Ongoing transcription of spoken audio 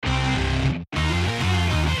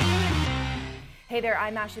Hey there,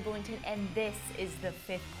 I'm Ashley Bullington, and this is the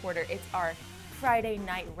fifth quarter. It's our Friday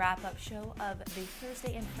night wrap-up show of the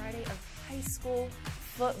Thursday and Friday of high school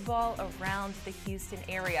football around the Houston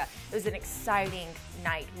area. It was an exciting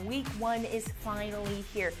night. Week one is finally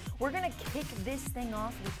here. We're going to kick this thing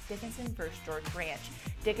off with Dickinson versus George Ranch.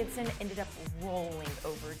 Dickinson ended up rolling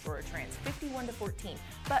over George Ranch 51-14,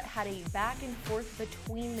 but had a back and forth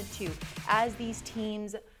between the two as these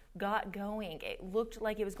teams got going. It looked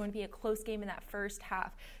like it was going to be a close game in that first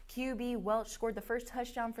half. QB Welch scored the first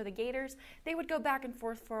touchdown for the Gators. They would go back and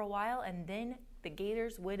forth for a while, and then the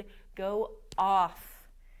Gators would go off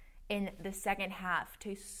in the second half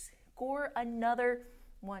to score another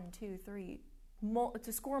to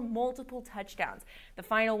score multiple touchdowns. The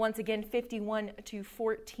final, once again,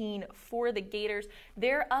 51-14 for the Gators.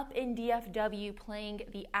 They're up in DFW playing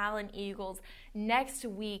the Allen Eagles next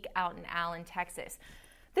week out in Allen, Texas.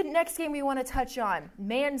 The next game we want to touch on,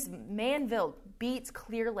 Manville beats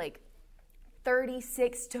Clear Lake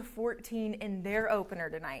 36-14 in their opener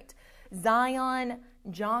tonight. Zion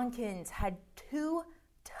Jonkins had 2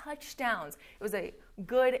 touchdowns. It was a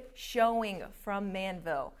good showing from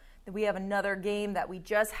Manville. We have another game that we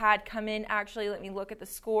just had come in. Actually, let me look at the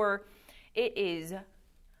score. It is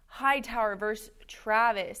Hightower versus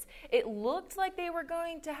Travis. It looked like they were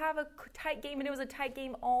going to have a tight game, and it was a tight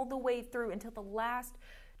game all the way through until the last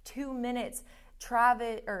 2 minutes.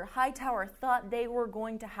 Hightower thought they were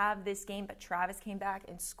going to have this game, but Travis came back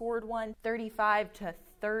and scored one,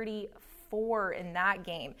 35-34 in that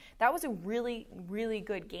game. That was a really, really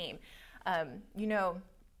good game.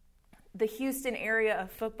 The Houston area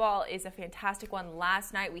of football is a fantastic one.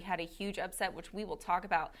 Last night we had a huge upset, which we will talk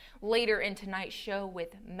about later in tonight's show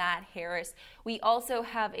with Matt Harris. We also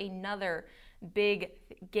have another big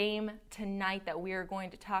game tonight that we are going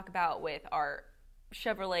to talk about with our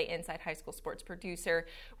Chevrolet Inside High School Sports producer,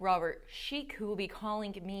 Robert Sheik, who will be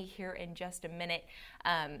calling me here in just a minute.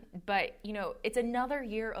 But it's another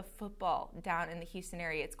year of football down in the Houston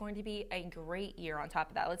area. It's going to be a great year on top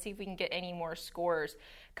of that. Let's see if we can get any more scores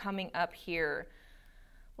coming up here.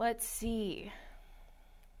 Let's see.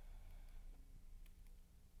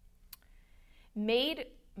 Mead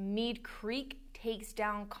Creek takes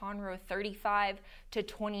down Conroe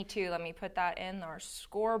 35-22. Let me put that in our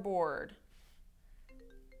scoreboard.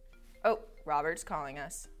 Oh, Robert's calling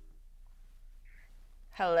us.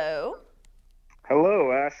 Hello?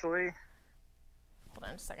 Hello, Ashley. Hold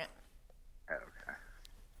on a second. Okay.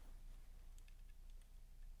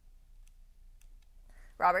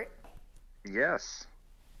 Robert? Yes.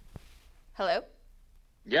 Hello?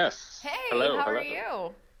 Yes. Hey, hello, how hello. are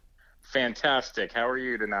you? Fantastic. How are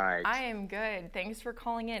you tonight? I am good. Thanks for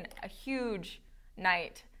calling in. A huge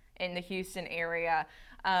night in the Houston area.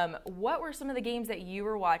 What were some of the games that you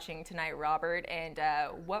were watching tonight, Robert? And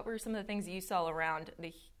what were some of the things that you saw around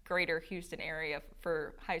the greater Houston area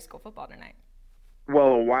for high school football tonight? Well,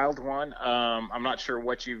 a wild one. I'm not sure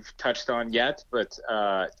what you've touched on yet, but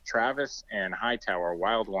Travis and Hightower,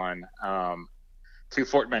 wild one. 2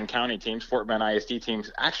 Fort Bend County teams, Fort Bend ISD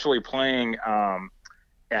teams, actually playing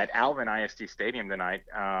at Alvin ISD Stadium tonight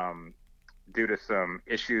due to some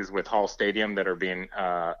issues with Hall Stadium that are being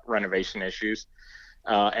renovation issues.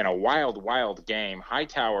 And a wild game.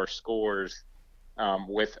 Hightower scores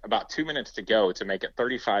with about 2 minutes to go to make it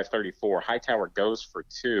 35-34. Hightower goes for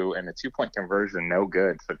 2, and the 2-point conversion, no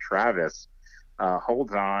good. So Travis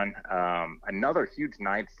holds on. Another huge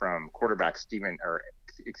night from quarterback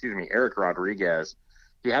Eric Rodriguez.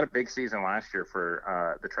 He had a big season last year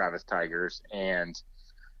for the Travis Tigers, and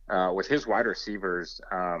with his wide receivers,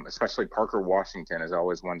 especially Parker Washington is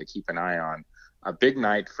always one to keep an eye on. A big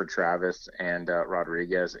night for Travis and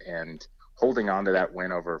Rodriguez, and holding on to that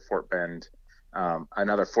win over Fort Bend,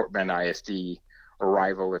 another Fort Bend ISD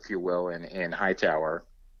rival, if you will, in Hightower.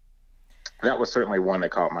 That was certainly one that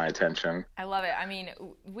caught my attention. I love it. I mean,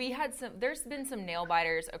 there's been some nail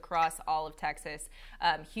biters across all of Texas.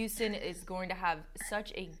 Houston is going to have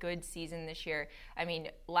such a good season this year. I mean,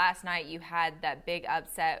 last night you had that big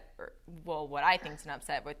upset, what I think is an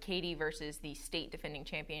upset, with Katy versus the state defending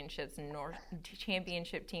championship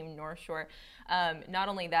team, North Shore. Not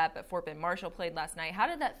only that, but Fort Bend Marshall played last night. How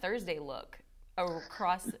did that Thursday look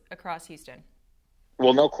across Houston?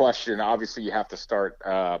 Well, no question. Obviously, you have to start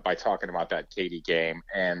by talking about that Katy game.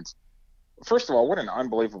 And first of all, what an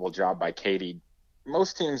unbelievable job by Katy.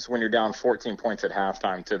 Most teams, when you're down 14 points at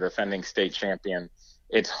halftime to the defending state champion,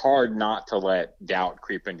 it's hard not to let doubt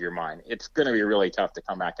creep into your mind. It's going to be really tough to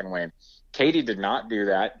come back and win. Katy did not do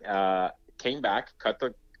that. Came back, cut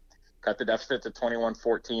the deficit to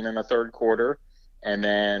 21-14 in the third quarter, and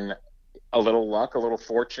then a little luck, a little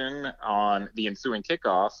fortune on the ensuing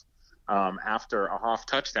kickoff. after a Hoff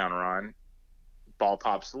touchdown run, ball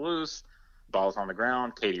pops loose, ball's on the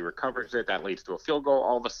ground, Katy recovers it, that leads to a field goal.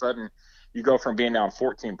 All of a sudden, you go from being down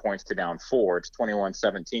 14 points to down 4. It's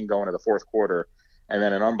 21-17 going to the fourth quarter, and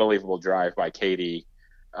then an unbelievable drive by Katy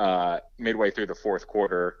midway through the fourth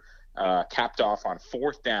quarter, capped off on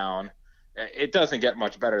fourth down. It doesn't get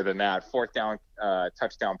much better than that. Fourth down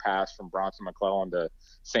touchdown pass from Bronson McClellan to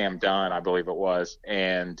Sam Dunn, I believe it was.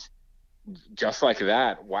 And just like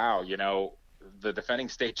that, wow, the defending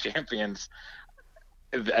state champions,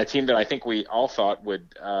 a team that I think we all thought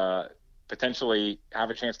would potentially have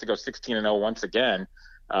a chance to go 16-0 once again,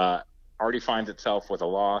 already finds itself with a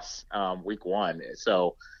loss week 1.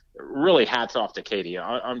 So really hats off to Katy.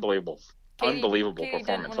 Unbelievable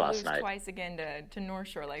performance last night. Twice again to North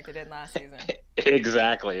Shore like they did last season.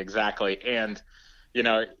 Exactly. And, you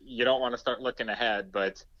don't want to start looking ahead,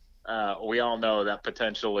 but we all know that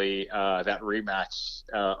potentially that rematch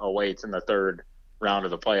awaits in the third round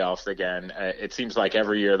of the playoffs again. It seems like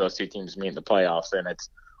every year those two teams meet in the playoffs, and it's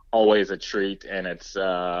always a treat, and it's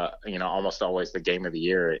almost always the game of the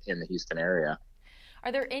year in the Houston area.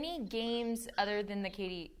 Are there any games other than the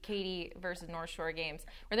Katy versus North Shore games?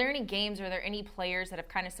 Are there any games, or are there any players that have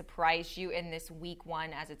kind of surprised you in this week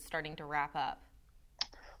 1 as it's starting to wrap up?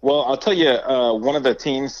 Well, I'll tell you, one of the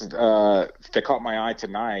teams that caught my eye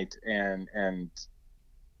tonight and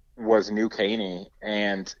was New Caney,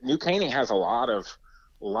 and New Caney has a lot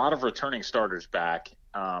of returning starters back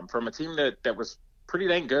from a team that was pretty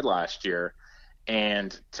dang good last year,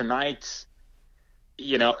 and tonight,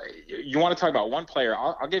 you want to talk about one player.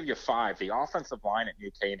 I'll give you 5. The offensive line at New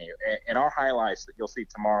Caney. In our highlights that you'll see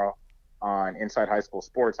tomorrow on Inside High School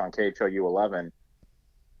Sports on KHOU 11,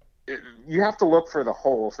 you have to look for the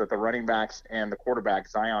holes that the running backs and the quarterback,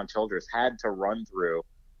 Zion Childress, had to run through.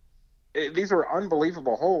 These are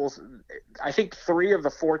unbelievable holes. I think 3 of the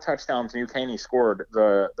 4 touchdowns New Caney scored,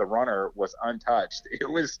 the runner was untouched. It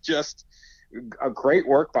was just a great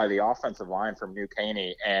work by the offensive line from New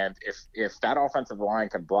Caney, and if that offensive line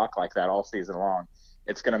can block like that all season long,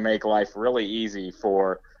 it's going to make life really easy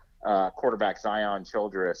for quarterback Zion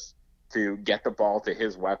Childress to get the ball to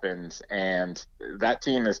his weapons, and that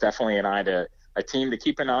team is definitely a team to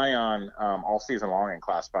keep an eye on all season long in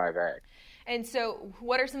Class 5A. And so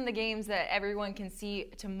what are some of the games that everyone can see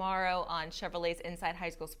tomorrow on Chevrolet's Inside High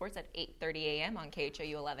School Sports at 8:30 a.m. on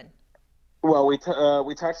KHOU 11? Well, we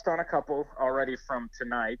touched on a couple already from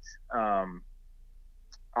tonight.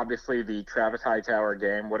 Obviously, the Travis Hightower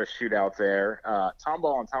game, what a shootout there.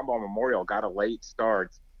 Tomball and Tomball Memorial got a late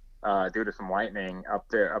start due to some lightning up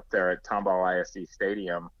there at Tomball ISD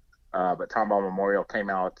Stadium. But Tomball Memorial came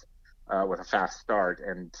out with a fast start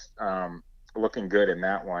and looking good in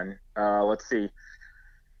that one. Let's see,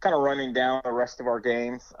 kind of running down the rest of our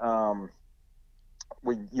games.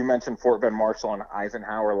 You mentioned Fort Bend Marshall and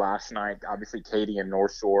Eisenhower last night. Obviously, Katy and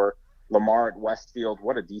North Shore. Lamar at Westfield,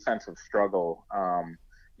 what a defensive struggle.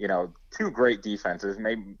 2 great defenses.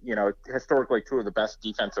 Maybe, historically 2 of the best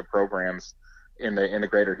defensive programs in the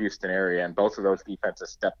greater Houston area, and both of those defenses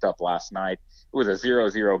stepped up last night. It was a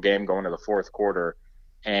 0-0 game going to the fourth quarter,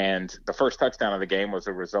 and the first touchdown of the game was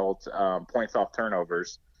a result, points off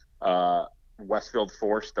turnovers. Westfield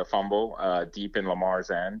forced a fumble deep in Lamar's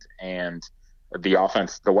end, and the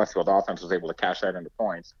Westfield offense was able to cash that into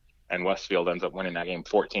points, and Westfield ends up winning that game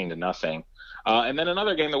 14-0. And then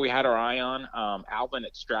another game that we had our eye on, Alvin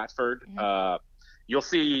at Stratford. Mm-hmm. You'll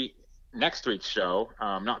see next week's show,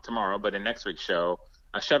 not tomorrow, but in next week's show,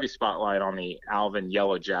 a Chevy spotlight on the Alvin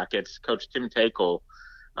Yellow Jackets. Coach Tim Takel,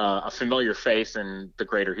 a familiar face in the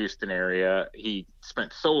greater Houston area. He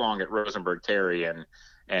spent so long at Rosenberg Terry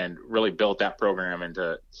and really built that program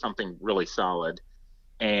into something really solid,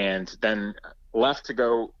 and then left to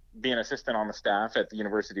go be an assistant on the staff at the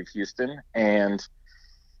University of Houston, and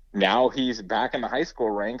now he's back in the high school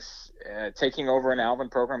ranks, taking over an Alvin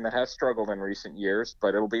program that has struggled in recent years,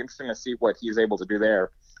 but it'll be interesting to see what he's able to do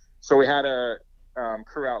there. So we had a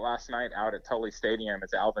crew out last night out at Tully Stadium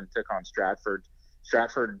as Alvin took on Stratford.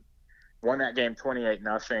 Stratford won that game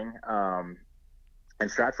 28-0, and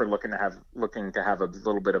Stratford looking to have a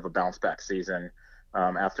little bit of a bounce back season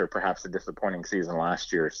after perhaps a disappointing season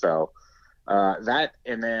last year. So that,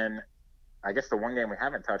 and then I guess the one game we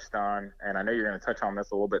haven't touched on, and I know you're going to touch on this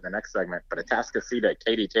a little bit in the next segment, but Atascocita at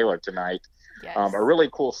Katy Taylor tonight. Yes. A really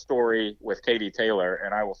cool story with Katy Taylor,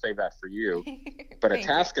 and I will save that for you. But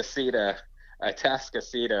Atascocita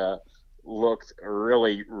looked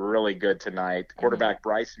really, really good tonight. Mm-hmm. Quarterback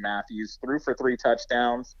Bryce Matthews threw for 3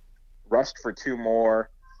 touchdowns, rushed for 2 more.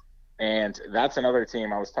 And that's another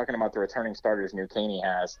team. I was talking about the returning starters New Caney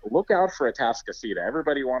has. Look out for Atascocita.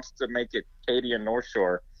 Everybody wants to make it Katy and North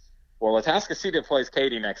Shore. Well, Atascocita plays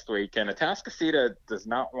Katy next week, and Atascocita does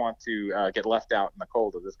not want to get left out in the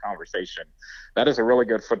cold of this conversation. That is a really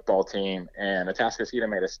good football team, and Atascocita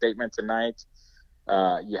made a statement tonight.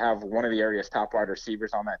 You have one of the area's top wide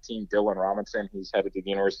receivers on that team, Dylan Robinson. He's headed to the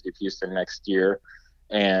University of Houston next year,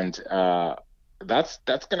 and that's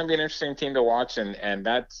going to be an interesting team to watch, and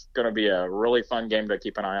that's going to be a really fun game to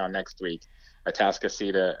keep an eye on next week.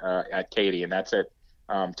 Atascocita at Katy, and that's at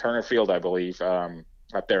Turner Field, I believe,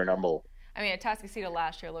 up there in Humboldt. I mean, Atascocita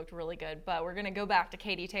last year looked really good, but we're going to go back to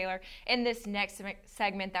Katy Taylor. In this next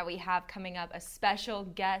segment that we have coming up, a special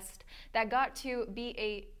guest that got to be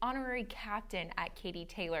a honorary captain at Katy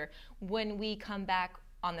Taylor when we come back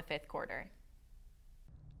on the fifth quarter.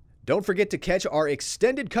 Don't forget to catch our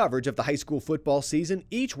extended coverage of the high school football season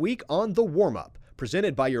each week on The Warm-Up,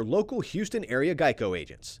 presented by your local Houston area Geico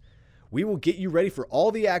agents. We will get you ready for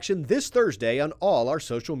all the action this Thursday on all our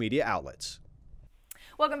social media outlets.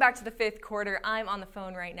 Welcome back to the fifth quarter. I'm on the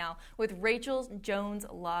phone right now with Rachel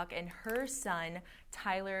Jones-Locke and her son,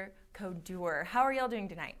 Tyler Couture. How are y'all doing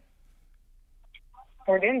tonight?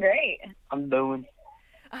 We're doing great. I'm doing,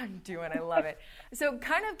 I love it. So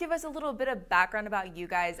kind of give us a little bit of background about you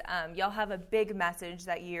guys. Y'all have a big message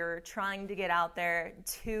that you're trying to get out there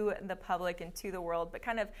to the public and to the world, but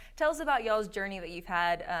kind of tell us about y'all's journey that you've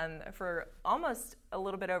had for almost a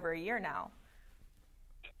little bit over a year now.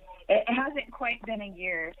 It hasn't quite been a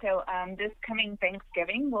year. So this coming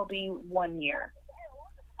Thanksgiving will be 1 year.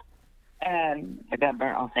 I got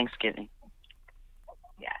burnt on Thanksgiving.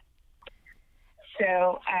 Yeah.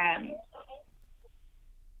 So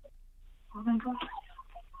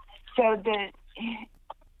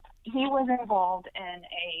he was involved in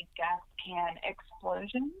a gas can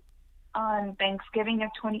explosion on Thanksgiving of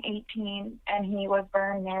 2018, and he was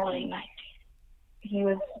burned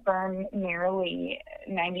nearly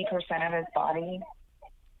 90% of his body.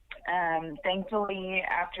 Thankfully,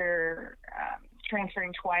 after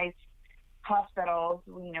transferring twice hospitals,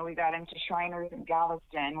 we got him to Shriners in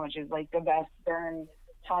Galveston, which is like the best burn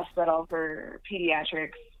hospital for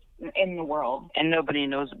pediatrics in the world. And nobody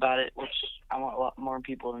knows about it, which I want a lot more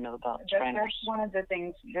people to know about. That's one of the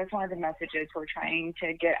things, that's one of the messages we're trying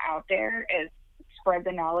to get out there, is spread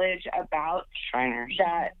the knowledge about Shriners,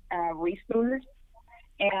 that resource,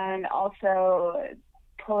 and also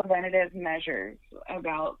preventative measures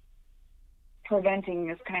about preventing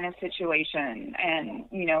this kind of situation, and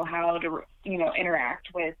how to interact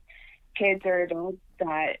with kids or adults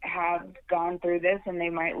that have gone through this and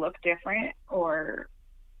they might look different, or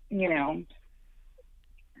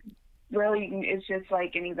really it's just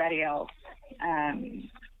like anybody else.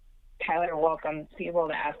 Tyler welcomes people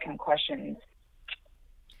to ask him questions.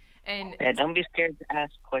 And yeah, don't be scared to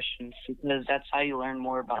ask questions, because that's how you learn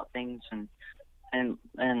more about things and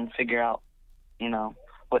figure out,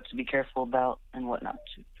 what to be careful about and what not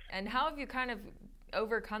to. And how have you kind of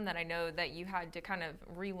overcome that? I know that you had to kind of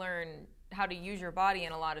relearn how to use your body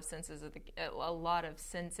in a lot of senses.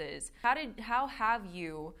 How have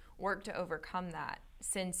you worked to overcome that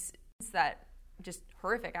since that just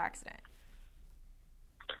horrific accident?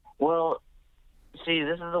 Well, see,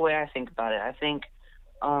 this is the way I think about it. I think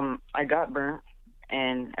I got burnt,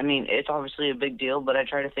 and I mean, it's obviously a big deal, but I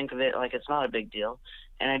try to think of it like it's not a big deal,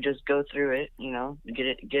 and I just go through it, get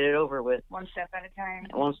it over with. One step at a time.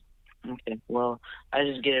 Okay. Well, I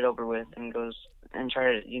just get it over with and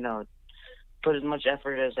try to, put as much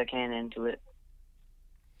effort as I can into it.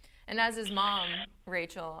 And as his mom,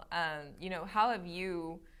 Rachel, how have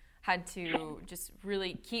you had to just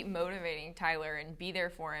really keep motivating Tyler and be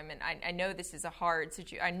there for him? And I know this is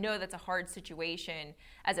I know that's a hard situation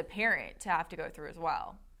as a parent to have to go through as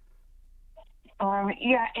well.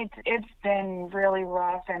 Yeah, it's been really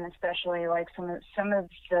rough, and especially like some of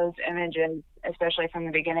those images, especially from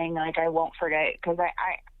the beginning, like I won't forget, because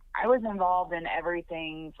I was involved in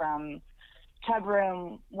everything from tub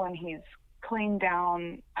room when he's cleaned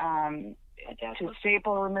down, to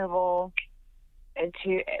staple removal,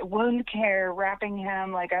 to wound care, wrapping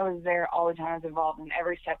him. Like I was there all the time. I was involved in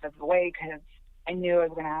every step of the way because I knew I was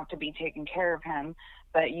going to have to be taking care of him.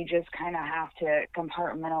 But you just kind of have to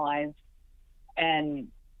compartmentalize, and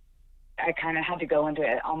I kind of had to go into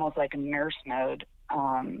it almost like a nurse mode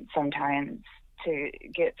sometimes to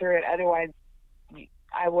get through it. Otherwise,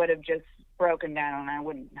 I would have just broken down, and I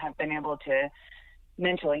wouldn't have been able to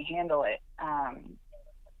mentally handle it.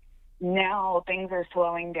 Now things are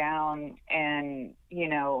slowing down, and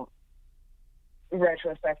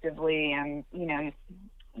retrospectively, and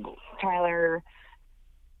Tyler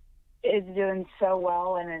is doing so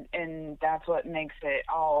well, and that's what makes it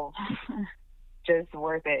all just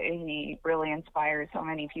worth it. He really inspires so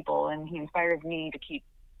many people, and he inspires me to keep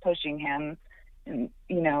pushing him. And,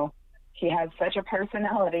 you know, he has such a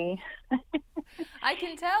personality. I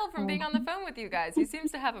can tell from being on the phone with you guys. He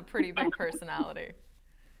seems to have a pretty big personality.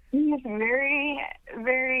 He's very,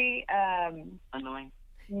 very Annoying.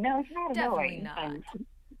 No, he's not Definitely annoying.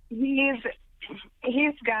 not.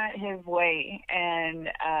 He's got his way, and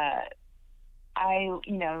I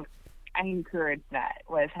encourage that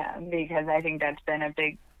with him, because I think that's been a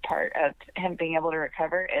big part of him being able to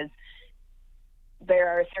recover. Is there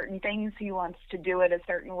are certain things he wants to do it a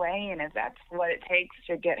certain way, and if that's what it takes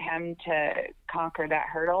to get him to conquer that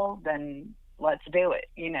hurdle, then let's do it,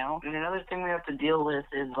 you know. And another thing we have to deal with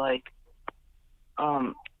is, like,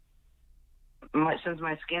 since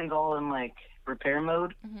my skin's all in, like, repair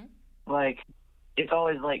mode, like, it's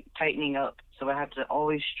always, like, tightening up. So I have to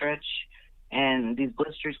always stretch, and these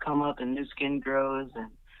blisters come up, and new skin grows,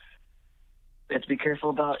 and we have to be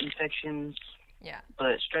careful about infections. Yeah.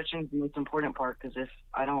 But stretching is the most important part, because if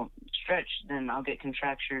I don't stretch, then I'll get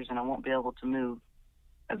contractures, and I won't be able to move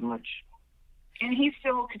as much. And he's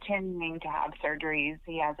still continuing to have surgeries.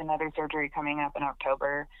 He has another surgery coming up in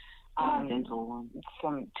October. Dental one.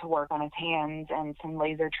 Some to work on his hands, and some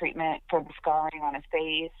laser treatment for the scarring on his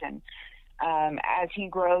face. And as he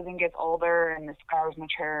grows and gets older and the scars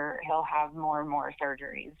mature, he'll have more and more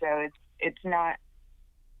surgeries. So it's not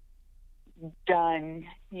done,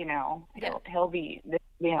 you know. He'll be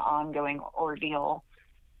an ongoing ordeal.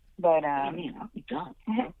 But I'll be done.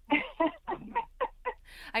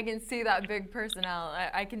 I can see that big personality.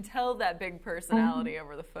 I can tell that big personality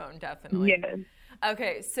over the phone, definitely. Yes.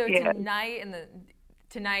 Okay, so Yes.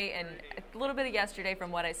 tonight and a little bit of yesterday,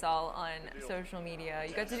 from what I saw on social media,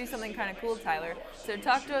 you got to do something kind of cool, Tyler. So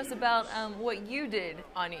talk to us about what you did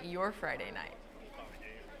on your Friday night.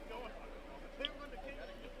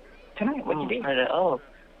 Tonight, what'd you do? Friday. Oh,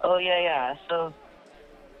 yeah. So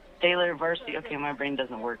Taylor varsity. Okay, my brain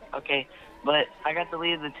doesn't work. Okay, but I got to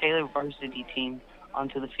lead the Taylor varsity team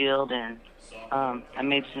onto the field, and I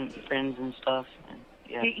made some friends and stuff. And,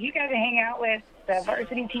 yeah. He got to hang out with the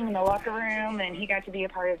varsity team in the locker room, and he got to be a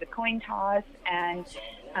part of the coin toss, and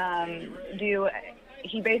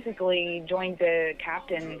he basically joined the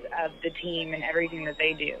captains of the team and everything that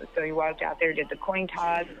they do. So he walked out there, did the coin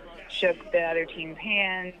toss, shook the other team's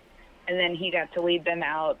hands, and then he got to lead them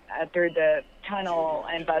out through the tunnel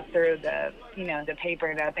and bust through the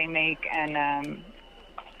paper that they make, and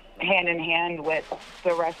hand in hand with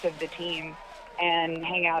the rest of the team, and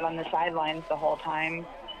hang out on the sidelines the whole time.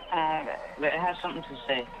 But it has something to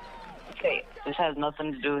say. Okay. This has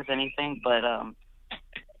nothing to do with anything, but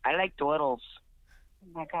I like dawdles.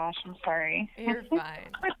 Oh my gosh, I'm sorry. You're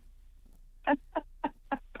fine.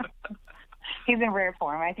 He's in rare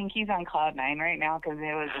form. I think he's on cloud nine right now, because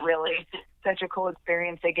it was really such a cool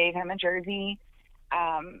experience. They gave him a jersey.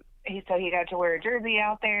 He said he got to wear a jersey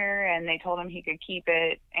out there, and they told him he could keep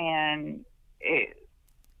it, and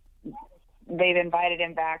they've invited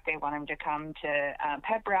him back. They want him to come to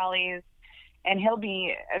pep rallies, and he'll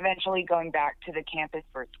be eventually going back to the campus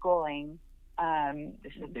for schooling.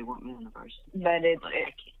 They said they want me on the varsity. But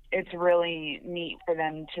it's really neat for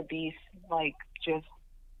them to be, like, just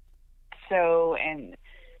so, and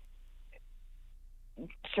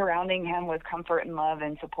surrounding him with comfort and love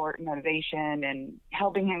and support and motivation, and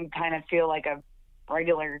helping him kind of feel like a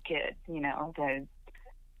regular kid, you know.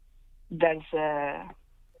 That's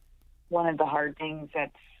one of the hard things.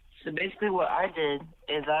 So basically what I did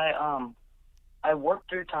is I worked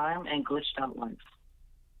through time and glitched out life.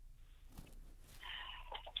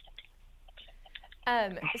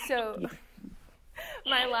 So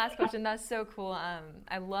my last question, that's so cool.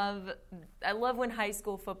 I love when high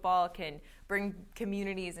school football can bring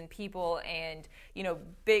communities and people, and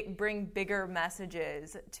bring bigger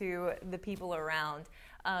messages to the people around.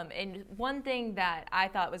 And one thing that I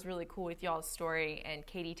thought was really cool with y'all's story and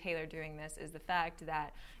Katie Taylor doing this is the fact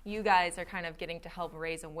that you guys are kind of getting to help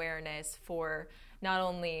raise awareness for not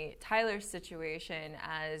only Tyler's situation,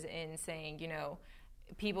 as in saying,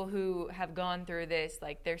 people who have gone through this,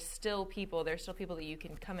 like, there's still people that you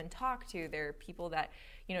can come and talk to. There are people that,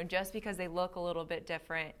 just because they look a little bit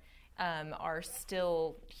different, are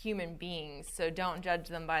still human beings. So don't judge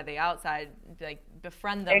them by the outside, like,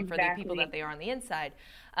 befriend them for the people that they are on the inside.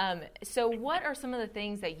 So what are some of the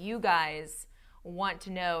things that you guys want to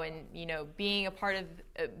know, and, being a part of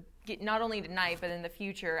not only tonight, but in the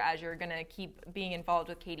future, as you're going to keep being involved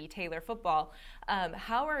with Katie Taylor football,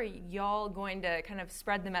 how are y'all going to kind of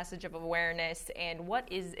spread the message of awareness, and what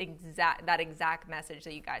is that exact message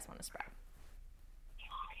that you guys want to spread?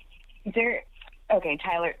 Okay,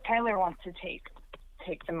 Tyler wants to take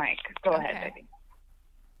the mic. Go ahead, baby.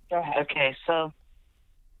 Go ahead. Okay, so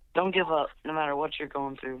don't give up no matter what you're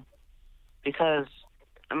going through, because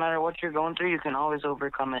no matter what you're going through, you can always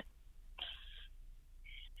overcome it.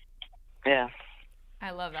 Yeah.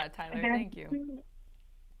 I love that, Tyler. Thank you.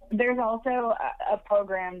 There's also a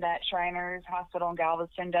program that Shriners Hospital in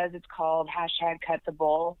Galveston does. It's called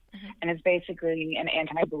 #CutTheBull, and it's basically an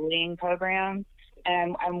anti-bullying program.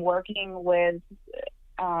 And I'm working with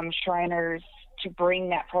Shriners to bring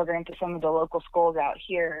that program to some of the local schools out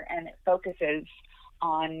here, and it focuses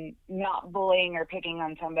on not bullying or picking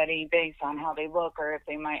on somebody based on how they look or if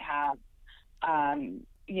they might have,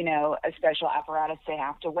 a special apparatus they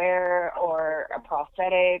have to wear or a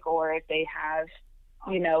prosthetic, or if they have,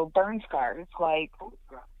 burn scars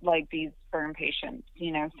like these burn patients,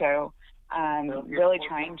 So really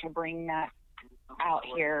trying to bring that out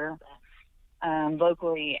here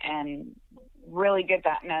locally and really get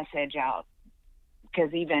that message out,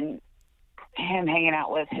 because even him hanging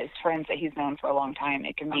out with his friends that he's known for a long time,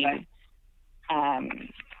 it can be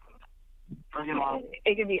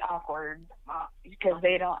it can be awkward because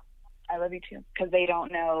they don't. I love you too, because they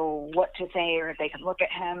don't know what to say or if they can look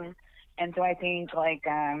at him, and so I think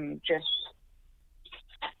just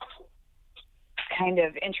kind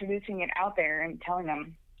of introducing it out there and telling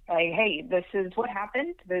them hey, this is what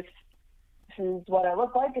happened. This is what I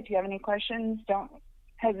look like. If you have any questions, don't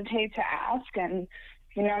hesitate to ask. And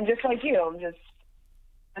I'm just like you. I'm just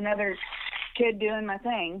another kid doing my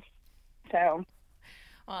thing. So.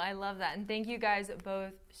 Well, I love that. And thank you guys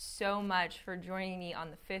both so much for joining me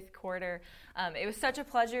on the fifth quarter. It was such a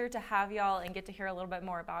pleasure to have y'all and get to hear a little bit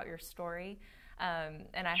more about your story.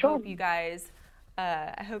 And I hope you guys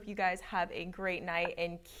have a great night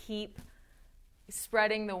and keep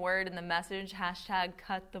spreading the word and the message,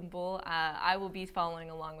 #CutTheBull. I will be following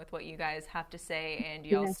along with what you guys have to say and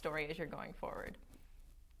y'all's story as you're going forward.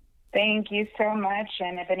 Thank you so much.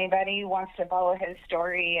 And if anybody wants to follow his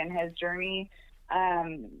story and his journey,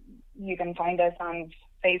 you can find us on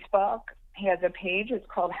Facebook. He has a page. It's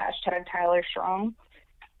called #TylerStrong.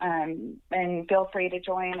 And feel free to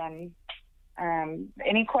join. And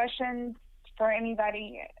any questions for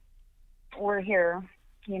anybody, we're here.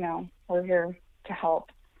 We're here to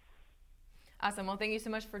help. Awesome. Well, thank you so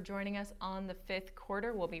much for joining us on the fifth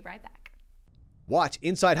quarter. We'll be right back. Watch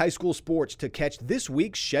Inside High School Sports to catch this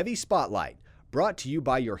week's Chevy Spotlight, brought to you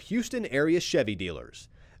by your Houston area Chevy dealers.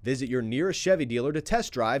 Visit your nearest Chevy dealer to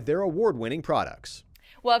test drive their award-winning products.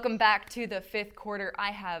 Welcome back to the fifth quarter. I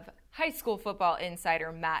have high school football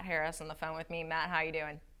insider Matt Harris on the phone with me. Matt, how you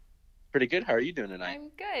doing? Pretty good. How are you doing tonight? I'm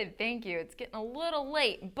good, thank you. It's getting a little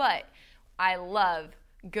late, but I love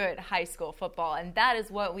good high school football, and that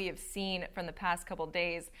is what we have seen from the past couple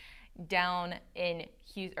days down in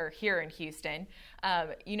here in Houston.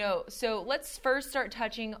 So let's first start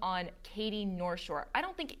touching on Katy North Shore. I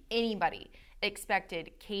don't think anybody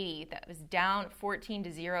expected Katy, that was down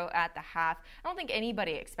 14-0 at the half. I don't think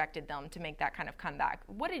anybody expected them to make that kind of comeback.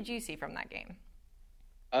 What did you see from that game?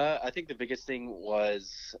 I think the biggest thing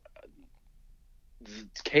was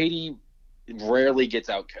Katy rarely gets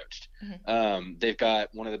outcoached. Mm-hmm. They've got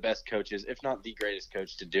one of the best coaches, if not the greatest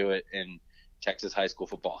coach to do it in Texas high school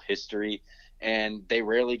football history, and they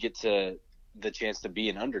rarely get to the chance to be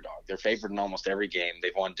an underdog. They're favored in almost every game.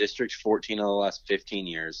 They've won districts 14 of the last 15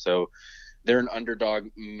 years, so they're an underdog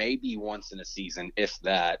maybe once in a season, if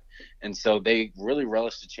that. And so they really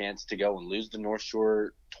relished the chance to go and lose to North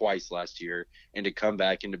Shore twice last year and to come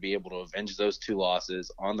back and to be able to avenge those two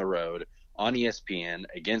losses on the road on ESPN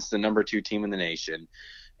against the number 2 team in the nation.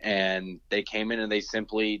 And they came in and they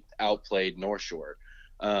simply outplayed North Shore.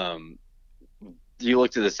 You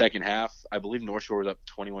look to the second half, I believe North Shore was up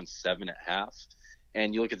 21-7 at half.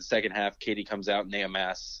 And you look at the second half, Katy comes out and they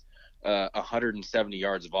amass 170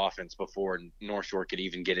 yards of offense before North Shore could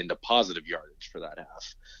even get into positive yardage for that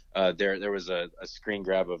half. There was a screen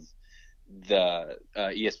grab of the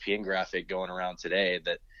ESPN graphic going around today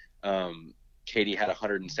that Katy had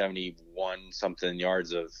 171 something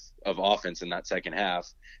yards of offense in that second half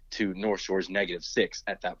to North Shore's -6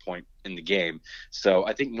 at that point in the game. So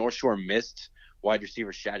I think North Shore missed wide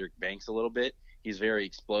receiver Shadrack Banks a little bit. He's very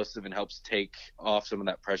explosive and helps take off some of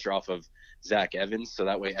that pressure off of Zach Evans, so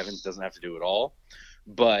that way Evans doesn't have to do it all.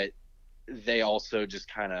 But they also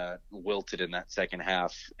just kind of wilted in that second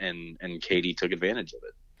half, and Katy took advantage of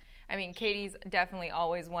it. I mean, Katy's definitely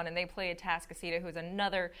always won, and they play Atascocita, who's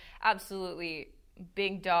another absolutely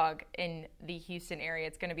big dog in the Houston area.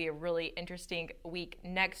 It's going to be a really interesting week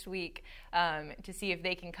next week to see if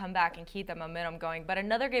they can come back and keep that momentum going. But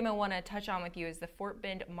another game I want to touch on with you is the Fort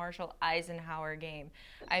Bend Marshall Eisenhower game.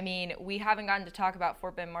 I mean, we haven't gotten to talk about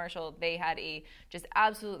Fort Bend Marshall. They had a just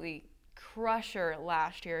absolutely crusher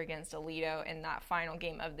last year against Aledo in that final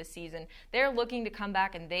game of the season. They're looking to come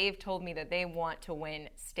back, and they've told me that they want to win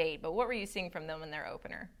state. But what were you seeing from them in their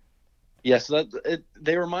opener? Yeah, so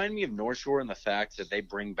they remind me of North Shore in the fact that they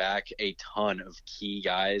bring back a ton of key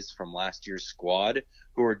guys from last year's squad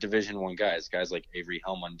who are Division I guys like Avery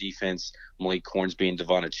Helm on defense, Malik Hornsby and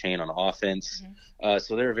Devonna Chain on offense.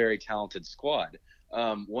 So they're a very talented squad.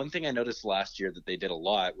 One thing I noticed last year that they did a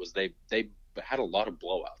lot was they had a lot of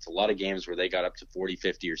blowouts, a lot of games where they got up to 40,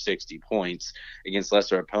 50, or 60 points against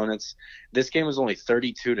lesser opponents. This game was only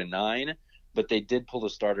 32-9, but they did pull the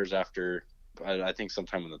starters after, I think,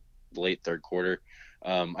 sometime in the late third quarter.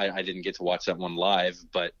 I didn't get to watch that one live,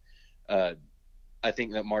 but I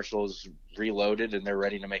think that Marshall's reloaded and they're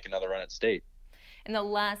ready to make another run at state. And the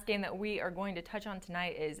last game that we are going to touch on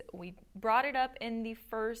tonight is, we brought it up in the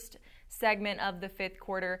first segment of the fifth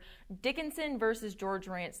quarter, Dickinson versus George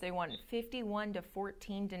Ranch. They won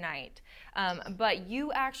 51-14 tonight. But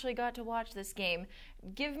you actually got to watch this game.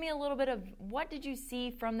 Give me a little bit of, what did you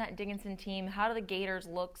see from that Dickinson team? How do the Gators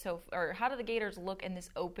look how do the Gators look in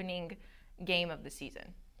this opening game of the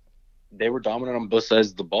season? They were dominant on both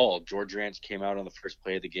sides of the ball. George Ranch came out on the first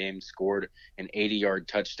play of the game, scored an 80-yard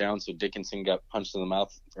touchdown, so Dickinson got punched in the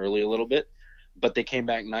mouth early a little bit. But they came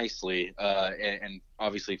back nicely and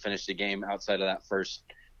obviously finished the game outside of that first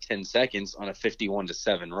 10 seconds on a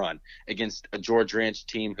 51-7 run against a George Ranch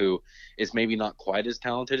team who is maybe not quite as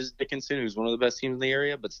talented as Dickinson, who's one of the best teams in the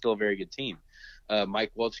area, but still a very good team.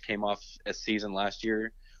 Mike Welch came off a season last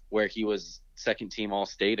year where he was second team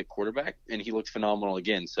All-State at quarterback, and he looked phenomenal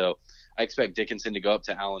again. So I expect Dickinson to go up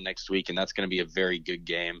to Allen next week, and that's going to be a very good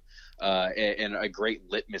game and a great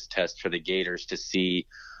litmus test for the Gators to see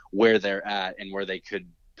where they're at and where they could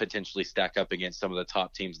potentially stack up against some of the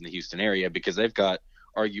top teams in the Houston area, because they've got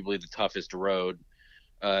arguably the toughest road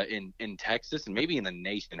in Texas and maybe in the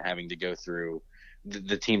nation, having to go through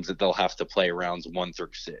the teams that they'll have to play rounds 1 through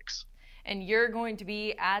 6. And you're going to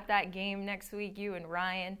be at that game next week. You and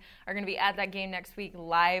Ryan are going to be at that game next week,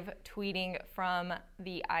 live tweeting from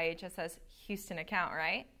the IHSS Houston account,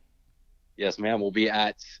 right? Yes, ma'am. We'll be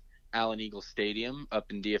at Allen Eagle Stadium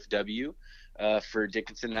up in DFW for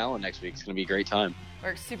Dickinson and Allen next week. It's going to be a great time.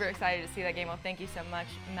 We're super excited to see that game. Well, thank you so much,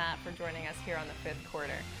 Matt, for joining us here on the fifth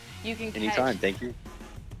quarter. Anytime. Thank you.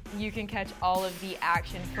 You can catch all of the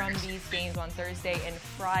action from these games on Thursday and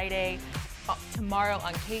Friday. Tomorrow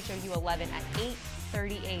on KHOU 11 at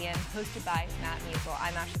 8:30 a.m. hosted by Matt Musil.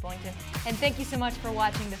 I'm Ashley Bullington, and thank you so much for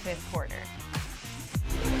watching the fifth quarter.